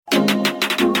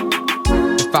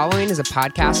following is a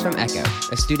podcast from Echo,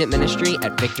 a student ministry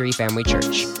at Victory Family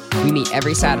Church. We meet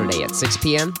every Saturday at 6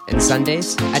 p.m. and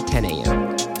Sundays at 10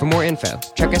 a.m. For more info,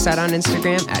 check us out on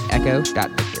Instagram at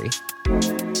echo.victory.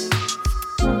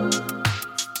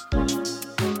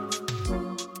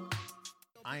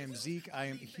 I am Zeke. I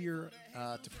am here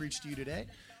to preach to you today.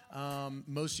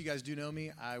 Most of you guys do know me.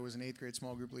 I was an 8th grade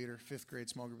small group leader, 5th grade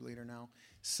small group leader now.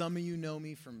 Some of you know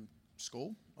me from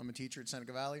school. I'm a teacher at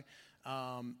Seneca Valley.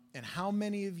 And how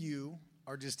many of you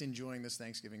are just enjoying this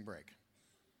Thanksgiving break?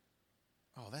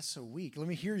 Oh, that's so weak. Let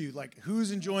me hear you. Like, who's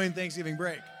enjoying Thanksgiving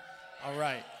break? All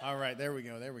right. There we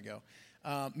go.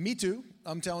 Me too.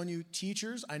 I'm telling you,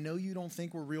 teachers, I know you don't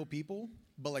think we're real people,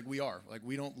 but like we are. Like,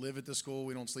 we don't live at the school.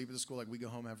 We don't sleep at the school. Like, we go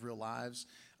home, have real lives.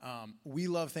 We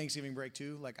love Thanksgiving break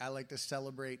too. Like, I like to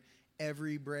celebrate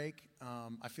every break.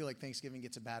 I feel like Thanksgiving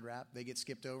gets a bad rap. They get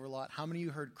skipped over a lot. How many of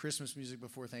you heard Christmas music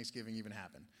before Thanksgiving even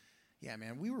happened? Yeah,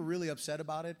 man, we were really upset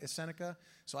about it at Seneca.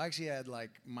 So I actually had,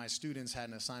 my students had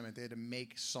an assignment. They had to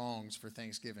make songs for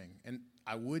Thanksgiving. And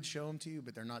I would show them to you,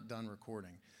 but they're not done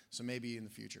recording. So maybe in the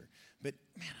future. But,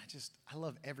 man, I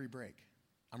love every break.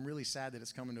 I'm really sad that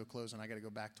it's coming to a close and I got to go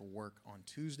back to work on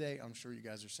Tuesday. I'm sure you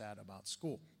guys are sad about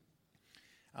school.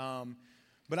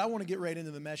 But I want to get right into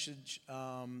the message.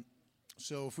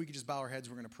 So if we could just bow our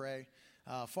heads, we're going to pray.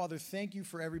 Father, thank you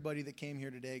for everybody that came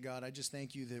here today, God. I just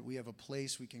thank you that we have a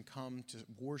place we can come to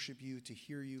worship you, to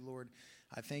hear you, Lord.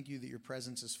 I thank you that your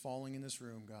presence is falling in this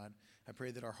room, God. I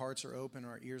pray that our hearts are open,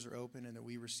 our ears are open, and that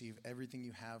we receive everything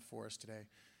you have for us today.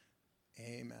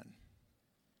 Amen.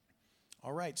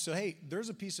 All right, so hey, there's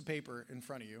a piece of paper in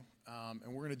front of you,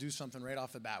 and we're going to do something right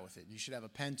off the bat with it. You should have a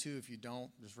pen too. If you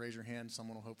don't, just raise your hand.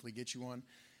 Someone will hopefully get you one.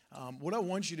 What I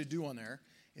want you to do on there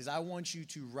is I want you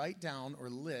to write down or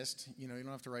list, you don't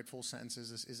have to write full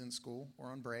sentences, this isn't school or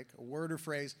on break, a word or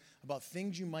phrase about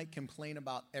things you might complain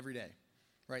about every day,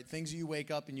 right? Things that you wake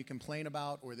up and you complain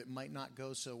about or that might not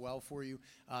go so well for you.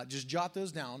 Just jot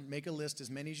those down, make a list, as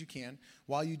many as you can.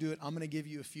 While you do it, I'm going to give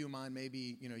you a few of mine.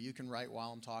 Maybe, you can write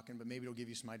while I'm talking, but maybe it'll give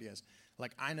you some ideas.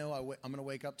 Like, I know I'm going to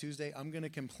wake up Tuesday, I'm going to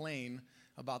complain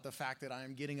about the fact that I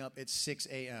am getting up at 6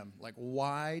 a.m. Like,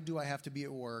 why do I have to be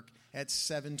at work at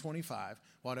 7:25?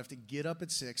 Why do I have to get up at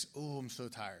 6? Oh, I'm so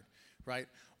tired, right?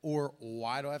 Or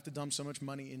why do I have to dump so much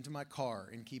money into my car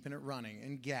and keeping it running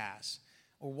and gas?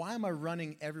 Or why am I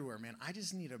running everywhere, man? I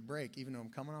just need a break, even though I'm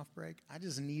coming off break. I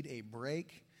just need a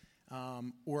break.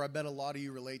 Or I bet a lot of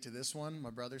you relate to this one.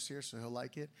 My brother's here, so he'll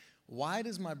like it. Why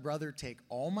does my brother take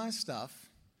all my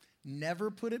stuff, never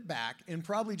put it back, and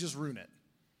probably just ruin it?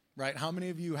 Right? How many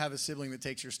of you have a sibling that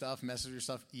takes your stuff, messes with your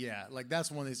stuff? Yeah,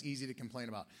 that's one that's easy to complain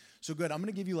about. So good, I'm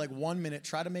going to give you 1 minute.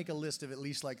 Try to make a list of at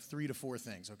least 3 to 4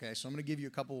 things, okay? So I'm going to give you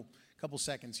a couple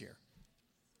seconds here.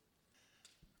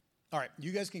 All right,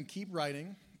 you guys can keep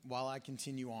writing while I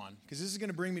continue on, because this is going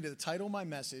to bring me to the title of my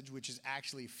message, which is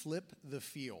actually Flip the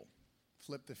Feel.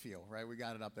 Flip the Feel, right? We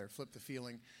got it up there, Flip the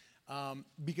Feeling.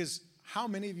 Because how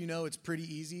many of you know it's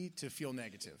pretty easy to feel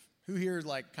negative? Who here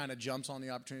kind of jumps on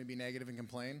the opportunity to be negative and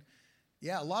complain?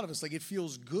 Yeah, a lot of us. It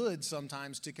feels good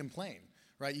sometimes to complain,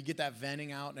 right? You get that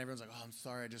venting out and everyone's like, oh, I'm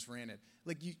sorry, I just ranted.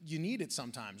 You need it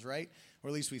sometimes, right? Or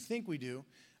at least we think we do.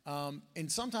 And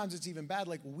sometimes it's even bad.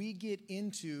 We get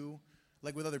into,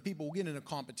 with other people, we'll get into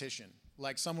competition.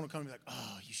 Someone will come and be like,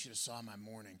 oh, you should have saw my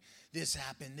morning. This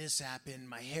happened,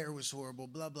 my hair was horrible,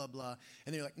 blah, blah, blah.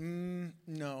 And they're like,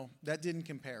 no, that didn't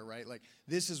compare, right?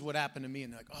 This is what happened to me.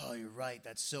 And they're like, oh, you're right,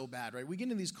 that's so bad, right? We get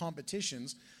into these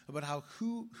competitions about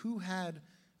who had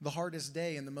the hardest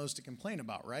day and the most to complain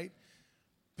about, right?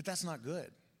 But that's not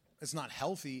good. It's not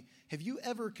healthy. Have you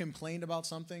ever complained about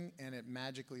something and it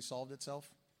magically solved itself?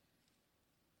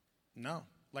 No.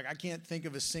 I can't think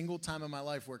of a single time in my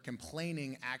life where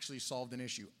complaining actually solved an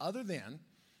issue. Other than,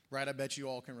 right, I bet you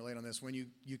all can relate on this, when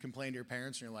you complain to your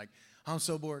parents and you're like, I'm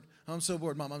so bored,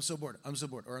 Mom, I'm so bored,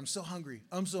 or I'm so hungry.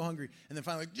 And then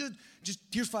finally, just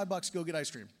here's $5, go get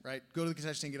ice cream, right? Go to the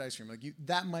concession stand, get ice cream.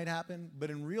 That might happen, but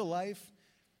in real life,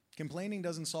 complaining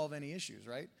doesn't solve any issues,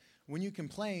 right? When you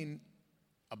complain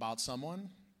about someone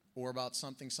or about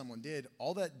something someone did,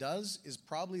 all that does is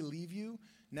probably leave you.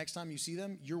 Next time you see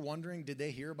them, you're wondering, did they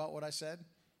hear about what I said?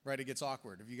 Right, it gets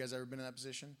awkward. Have you guys ever been in that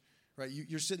position? Right,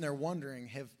 you're sitting there wondering,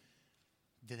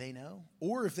 do they know?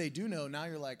 Or if they do know, now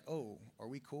you're like, oh, are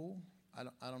we cool? I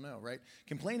don't know, right?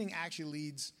 Complaining actually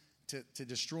leads to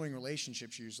destroying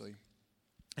relationships usually,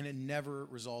 and it never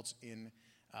results in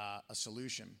a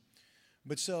solution.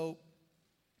 But so,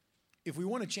 if we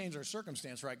want to change our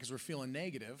circumstance, right, because we're feeling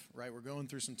negative, right, we're going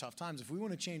through some tough times. If we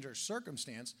want to change our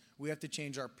circumstance, we have to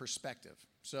change our perspective.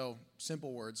 So,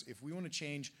 simple words, if we want to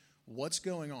change what's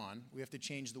going on, we have to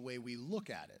change the way we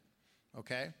look at it.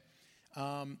 okay?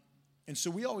 And so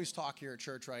we always talk here at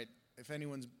church, right? If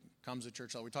anyone comes to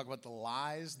church, we talk about the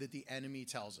lies that the enemy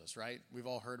tells us, right? We've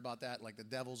all heard about that. Like the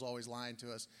devil's always lying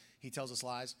to us. He tells us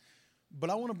lies. But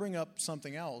I want to bring up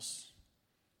something else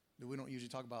that we don't usually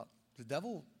talk about. The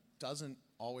devil doesn't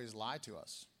always lie to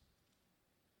us.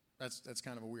 That's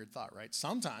kind of a weird thought, right?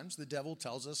 Sometimes the devil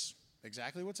tells us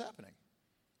exactly what's happening.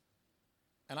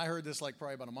 And I heard this like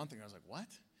probably about a month ago. I was like, what?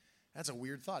 That's a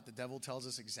weird thought. The devil tells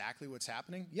us exactly what's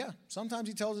happening? Yeah, sometimes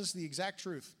he tells us the exact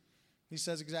truth. He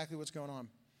says exactly what's going on.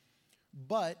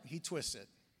 But he twists it.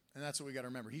 And that's what we got to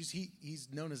remember. He's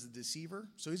known as the deceiver.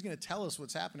 So he's going to tell us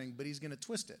what's happening, but he's going to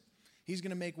twist it. He's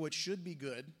going to make what should be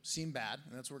good seem bad,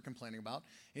 and that's what we're complaining about.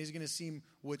 And he's going to seem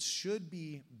what should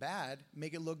be bad,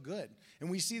 make it look good. And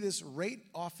we see this right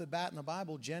off the bat in the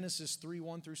Bible, Genesis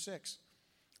 3:1-6,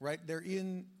 right? They're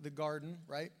in the garden,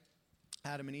 right?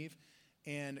 Adam and Eve.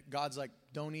 And God's like,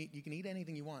 don't eat. You can eat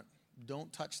anything you want.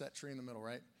 Don't touch that tree in the middle,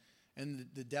 right? And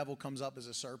the devil comes up as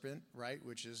a serpent, right,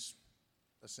 which is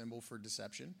a symbol for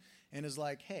deception, and is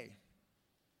like, hey,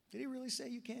 did he really say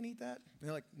you can't eat that? And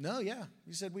they're like, no, yeah.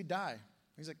 He said we'd die.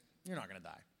 He's like, you're not going to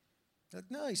die. They're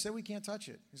like, no, he said we can't touch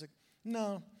it. He's like,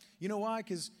 no. You know why?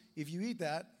 Because if you eat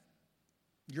that,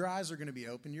 your eyes are going to be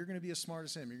open. You're going to be as smart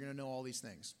as him. You're going to know all these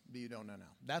things that you don't know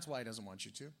now. That's why he doesn't want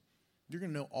you to. You're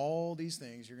going to know all these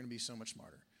things. You're going to be so much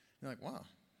smarter. You're like, wow,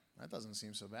 that doesn't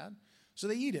seem so bad. So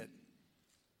they eat it.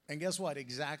 And guess what?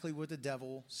 Exactly what the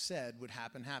devil said would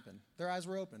happen happened. Their eyes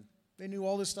were open. They knew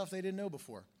all this stuff they didn't know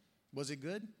before. Was it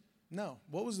good? No.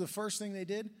 What was the first thing they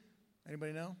did?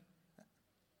 Anybody know?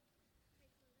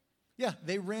 Yeah,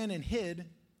 they ran and hid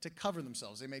to cover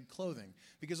themselves. They made clothing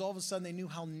because all of a sudden they knew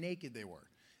how naked they were.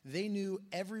 They knew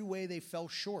every way they fell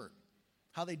short,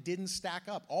 how they didn't stack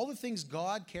up. All the things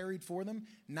God carried for them,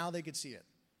 now they could see it.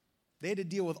 They had to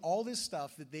deal with all this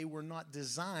stuff that they were not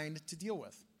designed to deal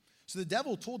with. So the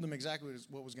devil told them exactly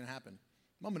what was going to happen.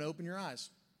 I'm going to open your eyes.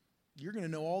 You're going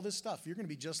to know all this stuff. You're going to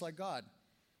be just like God.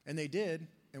 And they did.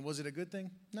 And was it a good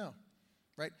thing? No.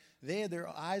 Right? They had their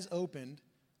eyes opened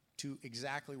to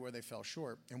exactly where they fell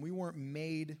short. And we weren't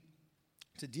made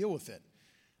to deal with it.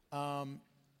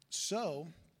 So,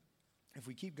 if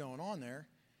we keep going on there,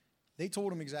 they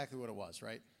told him exactly what it was,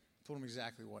 right? Told him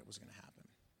exactly what was going to happen.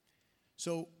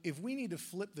 So, if we need to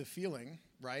flip the feeling,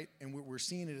 right, and we're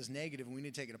seeing it as negative and we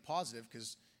need to take it as positive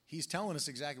because he's telling us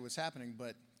exactly what's happening,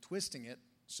 but twisting it,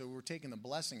 so we're taking the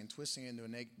blessing and twisting it into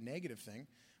a negative thing.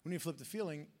 We need to flip the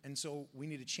feeling, and so we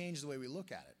need to change the way we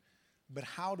look at it. But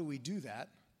how do we do that?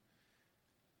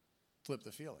 Flip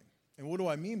the feeling. And what do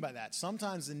I mean by that?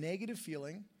 Sometimes the negative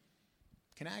feeling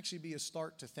can actually be a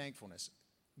start to thankfulness.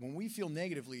 When we feel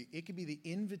negatively, it could be the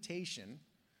invitation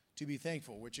to be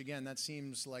thankful, which again, that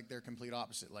seems like they're complete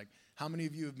opposite. Like, how many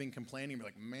of you have been complaining? You're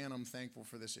like, man, I'm thankful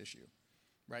for this issue,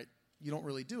 right? You don't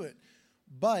really do it.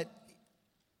 But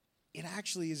it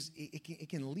actually is, it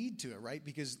can lead to it, right?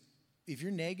 Because if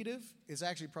you're negative, it's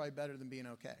actually probably better than being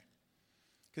okay.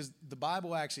 Because the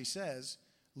Bible actually says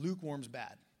lukewarm's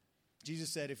bad. Jesus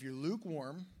said if you're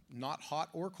lukewarm, not hot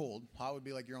or cold, hot would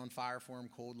be like you're on fire for him,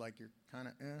 cold like you're kind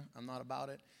of, I'm not about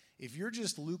it. If you're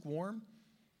just lukewarm,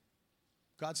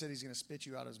 God said he's going to spit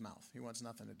you out of his mouth. He wants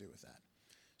nothing to do with that.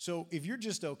 So if you're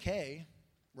just okay,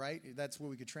 right, that's what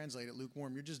we could translate it,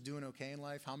 lukewarm. You're just doing okay in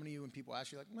life. How many of you, when people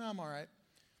ask you, like, well, I'm all right,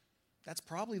 that's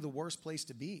probably the worst place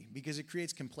to be because it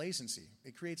creates complacency.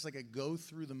 It creates like a go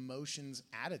through the motions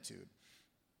attitude.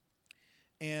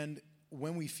 And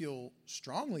when we feel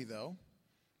strongly, though,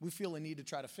 we feel a need to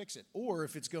try to fix it. Or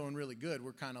if it's going really good,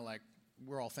 we're kind of like,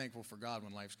 we're all thankful for God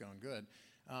when life's going good.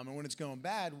 And when it's going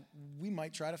bad, we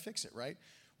might try to fix it, right?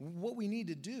 What we need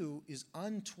to do is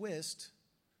untwist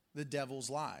the devil's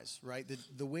lies, right?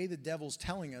 The way the devil's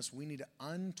telling us, we need to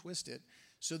untwist it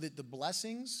so that the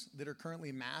blessings that are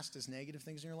currently masked as negative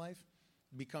things in your life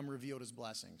become revealed as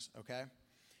blessings, okay?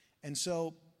 And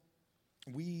so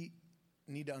we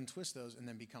need to untwist those and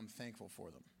then become thankful for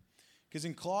them. Because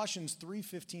in Colossians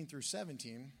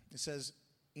 3:15-17, it says,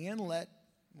 we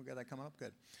got that coming up?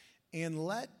 Good. And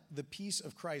let the peace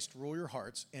of Christ rule your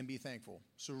hearts and be thankful.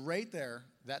 So right there,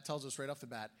 that tells us right off the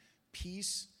bat,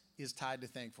 peace is tied to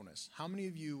thankfulness. How many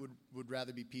of you would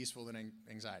rather be peaceful than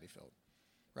anxiety-filled?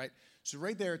 Right? So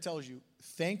right there, it tells you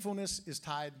thankfulness is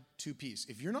tied to peace.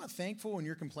 If you're not thankful and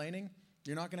you're complaining,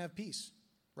 you're not going to have peace.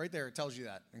 Right there, it tells you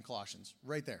that in Colossians.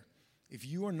 Right there. If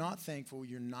you are not thankful,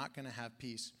 you're not going to have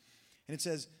peace. And it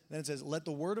says, let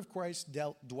the word of Christ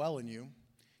dwell in you,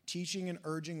 teaching and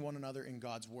urging one another in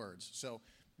God's words. So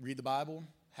read the Bible,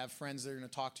 have friends that are going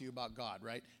to talk to you about God,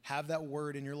 right? Have that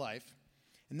word in your life.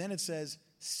 And then it says,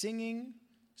 singing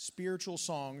spiritual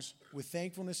songs with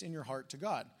thankfulness in your heart to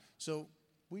God. So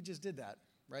we just did that,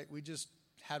 right? We just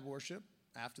had worship.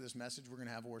 After this message, we're going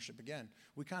to have worship again.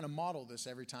 We kind of model this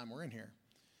every time we're in here,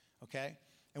 okay?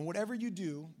 And whatever you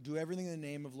do, do everything in the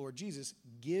name of Lord Jesus,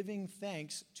 giving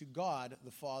thanks to God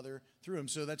the Father through him.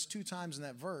 So that's 2 times in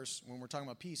that verse. When we're talking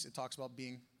about peace, it talks about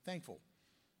being thankful.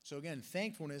 So again,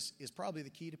 thankfulness is probably the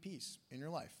key to peace in your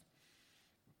life.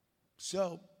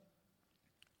 So,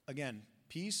 again,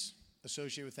 peace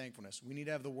associated with thankfulness. We need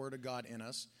to have the word of God in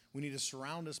us. We need to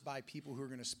surround us by people who are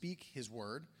going to speak his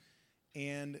word.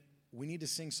 And we need to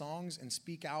sing songs and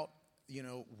speak out,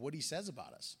 what he says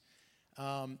about us.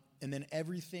 And then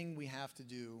everything we have to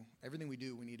do, everything we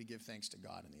do, we need to give thanks to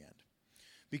God in the end.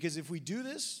 Because if we do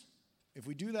this, if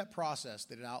we do that process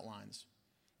that it outlines,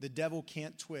 the devil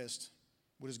can't twist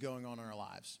what is going on in our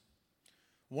lives.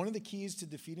 One of the keys to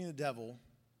defeating the devil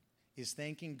is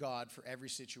thanking God for every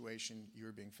situation you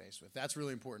are being faced with. That's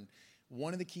really important.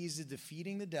 One of the keys to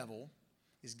defeating the devil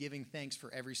is giving thanks for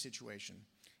every situation,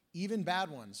 even bad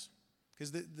ones.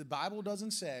 Because the Bible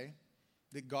doesn't say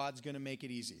that God's going to make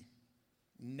it easy.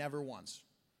 Never once.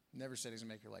 Never said he's going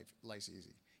to make your life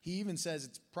easy. He even says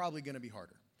it's probably going to be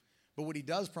harder. But what he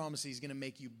does promise, he's going to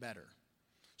make you better.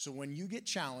 So when you get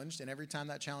challenged, and every time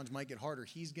that challenge might get harder,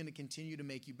 he's going to continue to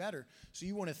make you better. So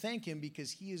you want to thank him because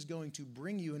he is going to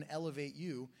bring you and elevate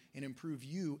you and improve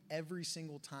you every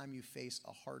single time you face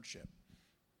a hardship.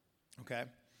 Okay?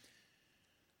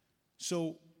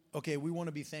 So, we want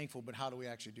to be thankful, but how do we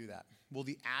actually do that? Well,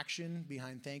 the action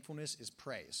behind thankfulness is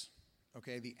praise.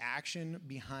 Okay? The action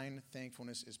behind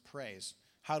thankfulness is praise.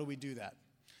 How do we do that?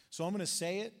 So I'm going to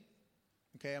say it.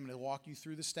 Okay, I'm going to walk you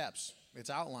through the steps. It's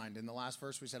outlined in the last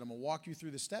verse. We said I'm going to walk you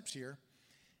through the steps here,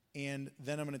 and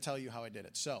then I'm going to tell you how I did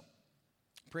it. So,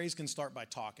 praise can start by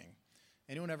talking.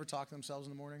 Anyone ever talk to themselves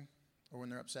in the morning or when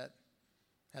they're upset?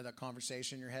 Have that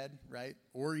conversation in your head, right?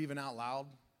 Or even out loud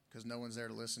because no one's there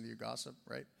to listen to you gossip,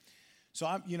 right? So,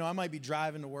 I might be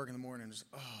driving to work in the morning and just,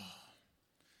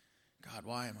 God,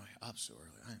 why am I up so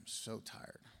early? I am so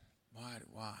tired. Why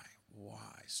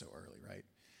so early, right?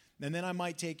 And then I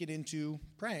might take it into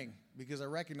praying because I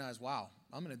recognize, wow,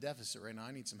 I'm in a deficit right now.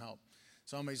 I need some help.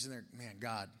 So I'm sitting there, man,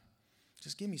 God,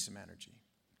 just give me some energy.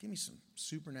 Give me some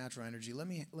supernatural energy. Let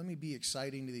me be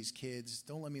exciting to these kids.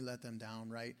 Don't let me let them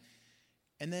down, right?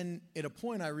 And then at a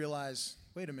point I realize,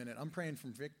 wait a minute, I'm praying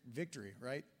from victory,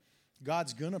 right?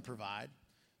 God's going to provide.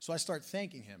 So I start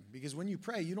thanking him because when you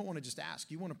pray, you don't want to just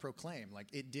ask. You want to proclaim like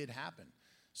it did happen.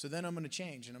 So then I'm going to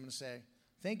change and I'm going to say,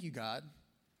 thank you, God,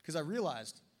 because I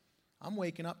realized I'm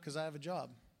waking up because I have a job.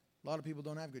 A lot of people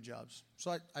don't have good jobs.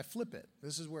 So I flip it.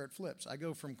 This is where it flips. I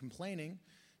go from complaining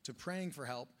to praying for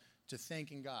help to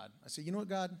thanking God. I say, you know what,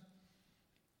 God?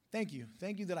 Thank you.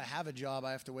 Thank you that I have a job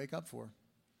I have to wake up for.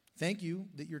 Thank you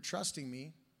that you're trusting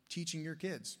me, teaching your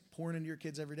kids, pouring into your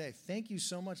kids every day. Thank you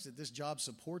so much that this job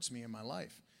supports me in my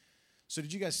life. So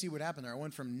did you guys see what happened there? I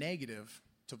went from negative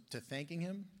to thanking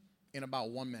him in about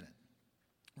 1 minute,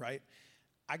 right?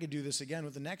 I could do this again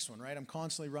with the next one, right? I'm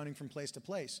constantly running from place to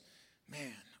place.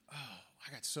 Man,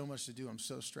 I got so much to do. I'm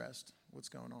so stressed. What's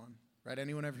going on? Right?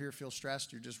 Anyone ever here feel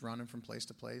stressed? You're just running from place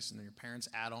to place, and then your parents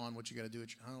add on what you got to do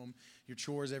at your home, your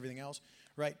chores, everything else,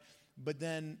 right? But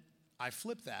then I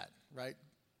flip that, right?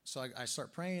 So I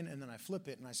start praying, and then I flip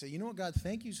it, and I say, you know what, God,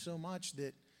 thank you so much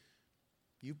that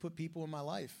you put people in my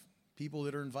life, people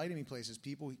that are inviting me places,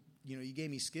 people, you gave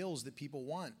me skills that people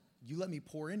want. You let me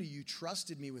pour into you. You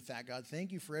trusted me with that, God.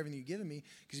 Thank you for everything you've given me,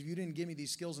 because if you didn't give me these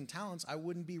skills and talents, I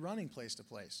wouldn't be running place to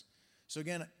place. So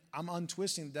again, I'm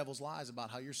untwisting the devil's lies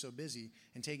about how you're so busy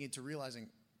and taking it to realizing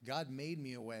God made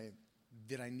me a way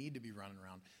that I need to be running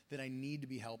around, that I need to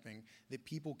be helping, that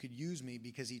people could use me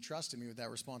because he trusted me with that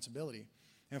responsibility.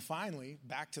 And finally,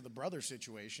 back to the brother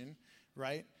situation,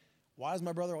 right? Why does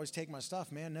my brother always take my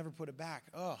stuff? Man, never put it back.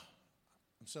 Oh,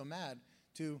 I'm so mad.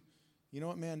 To, you know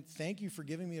what, man, thank you for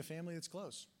giving me a family that's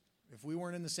close. If we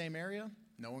weren't in the same area,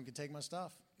 no one could take my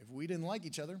stuff. If we didn't like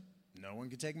each other, no one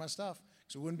could take my stuff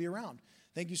because we wouldn't be around.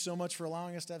 Thank you so much for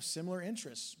allowing us to have similar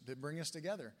interests that bring us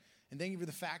together. And thank you for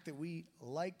the fact that we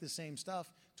like the same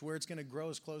stuff to where it's going to grow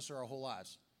us closer our whole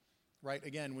lives. Right?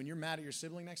 Again, when you're mad at your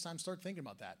sibling next time, start thinking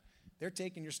about that. They're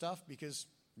taking your stuff because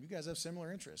you guys have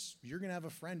similar interests. You're going to have a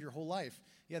friend your whole life.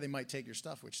 Yeah, they might take your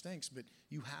stuff, which stinks, but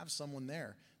you have someone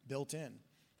there built in.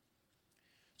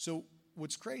 So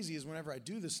what's crazy is whenever I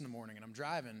do this in the morning and I'm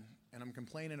driving and I'm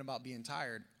complaining about being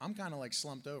tired, I'm kind of like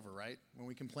slumped over, right? When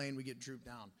we complain, we get drooped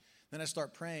down. Then I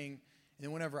start praying, and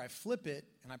then whenever I flip it,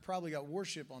 and I probably got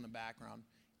worship on the background,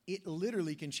 it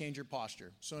literally can change your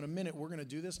posture. So in a minute, we're going to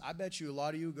do this. I bet you a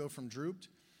lot of you go from drooped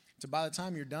to by the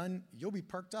time you're done, you'll be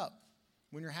perked up.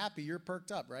 When you're happy, you're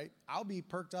perked up, right? I'll be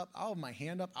perked up. I'll have my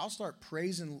hand up. I'll start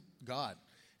praising God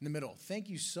in the middle. Thank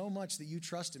you so much that you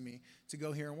trusted me to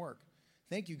go here and work.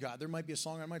 Thank you, God. There might be a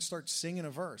song, I might start singing a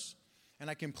verse, and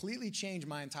I completely change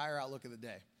my entire outlook of the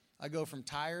day. I go from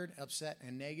tired, upset,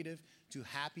 and negative to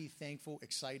happy, thankful,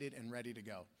 excited, and ready to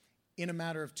go in a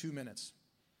matter of 2 minutes.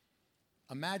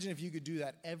 Imagine if you could do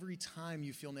that every time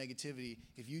you feel negativity,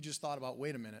 if you just thought about,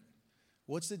 wait a minute,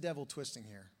 what's the devil twisting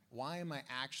here? Why am I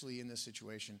actually in this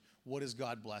situation? What does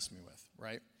God bless me with,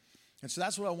 right? And so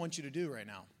that's what I want you to do right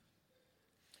now.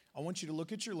 I want you to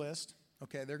look at your list.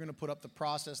 Okay, they're going to put up the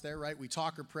process there, right? We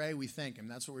talk or pray, we thank him.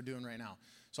 That's what we're doing right now.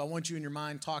 So I want you in your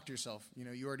mind, talk to yourself. You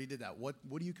know, you already did that. What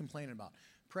are you complaining about?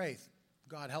 Pray,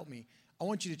 God, help me. I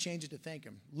want you to change it to thank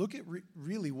him. Look at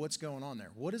really what's going on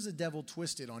there. What is the devil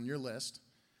twisted on your list?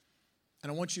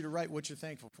 And I want you to write what you're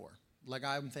thankful for. Like,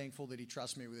 I'm thankful that he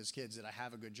trusts me with his kids, that I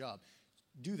have a good job.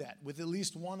 Do that with at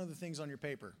least one of the things on your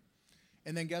paper.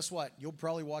 And then guess what? You'll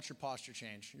probably watch your posture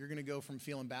change. You're going to go from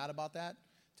feeling bad about that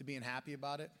to being happy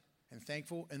about it and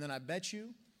thankful. And then I bet you,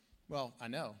 well, I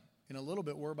know, in a little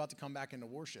bit, we're about to come back into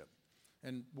worship.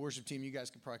 And worship team, you guys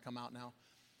can probably come out now.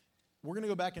 We're going to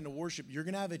go back into worship. You're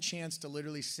going to have a chance to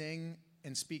literally sing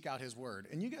and speak out his word.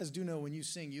 And you guys do know when you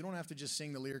sing, you don't have to just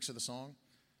sing the lyrics of the song.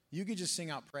 You could just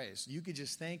sing out praise. You could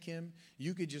just thank him.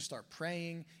 You could just start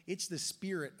praying. It's the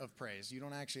spirit of praise. You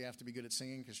don't actually have to be good at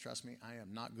singing, because trust me, I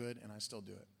am not good and I still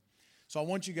do it. So I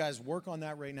want you guys to work on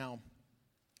that right now.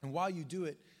 And while you do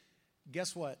it,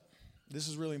 guess what? This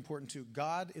is really important too.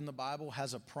 God in the Bible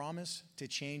has a promise to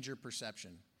change your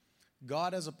perception.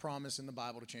 God has a promise in the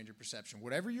Bible to change your perception.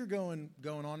 Whatever you're going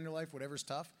on in your life, whatever's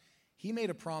tough, he made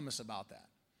a promise about that.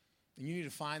 And you need to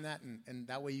find that, and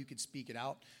that way you could speak it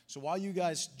out. So while you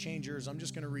guys change yours, I'm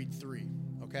just going to read 3,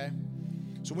 okay?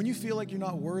 So when you feel like you're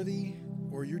not worthy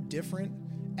or you're different,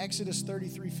 Exodus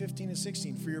 33, 15 and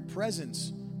 16, for your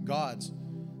presence, God's,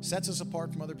 sets us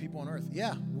apart from other people on earth.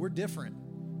 Yeah, we're different.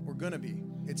 We're going to be.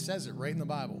 It says it right in the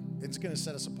Bible. It's going to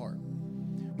set us apart.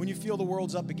 When you feel the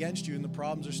world's up against you and the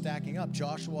problems are stacking up,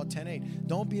 Joshua 10:8,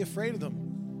 don't be afraid of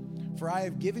them, for I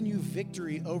have given you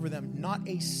victory over them. Not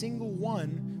a single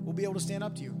one will be able to stand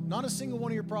up to you. Not a single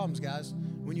one of your problems, guys,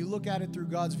 when you look at it through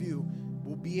God's view,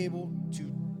 will be able to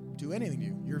do anything to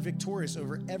you. You're victorious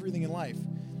over everything in life.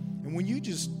 And when you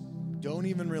just don't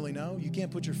even really know, you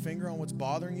can't put your finger on what's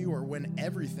bothering you or when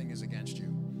everything is against you.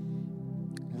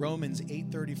 Romans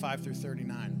 8:35 through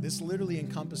 39. This literally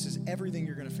encompasses everything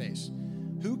you're going to face.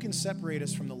 Who can separate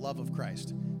us from the love of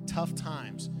Christ? Tough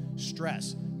times,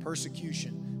 stress,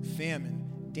 persecution,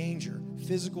 famine, danger,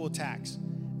 physical attacks.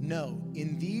 No,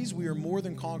 in these we are more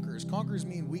than conquerors. Conquerors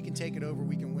mean we can take it over,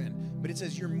 we can win. But it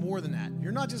says you're more than that.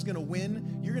 You're not just going to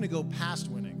win, you're going to go past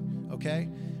winning, okay?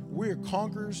 We're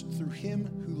conquerors through him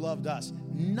who loved us.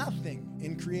 Nothing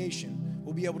in creation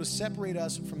will be able to separate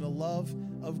us from the love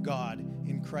of God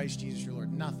in Christ Jesus your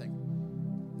Lord.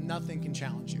 Nothing. Nothing can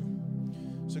challenge you.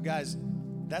 So guys,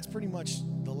 that's pretty much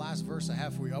the last verse I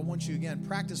have for you. I want you, again,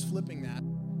 practice flipping that,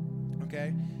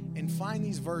 okay? And find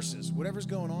these verses. Whatever's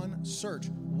going on, search.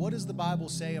 What does the Bible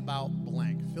say about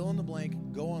blank? Fill in the blank,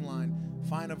 go online,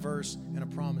 find a verse and a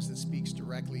promise that speaks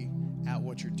directly at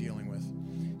what you're dealing with.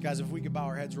 Guys, if we could bow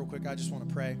our heads real quick, I just want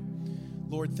to pray.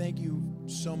 Lord, thank you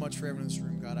so much for everyone in this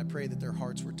room, God. I pray that their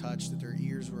hearts were touched, that their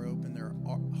ears were open, their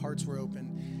hearts were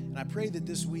open. And I pray that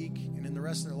this week and in the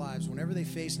rest of their lives, whenever they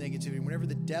face negativity, whenever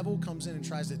the devil comes in and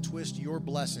tries to twist your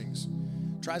blessings,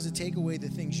 tries to take away the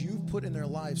things you've put in their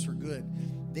lives for good,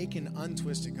 they can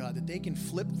untwist it, God, that they can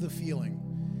flip the feeling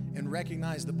and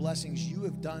recognize the blessings you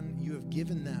have done, you have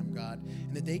given them, God,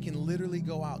 and that they can literally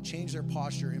go out, change their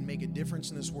posture, and make a difference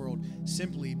in this world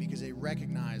simply because they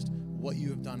recognized what you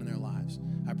have done in their lives.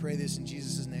 I pray this in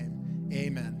Jesus' name.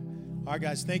 Amen. All right,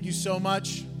 guys, thank you so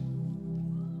much.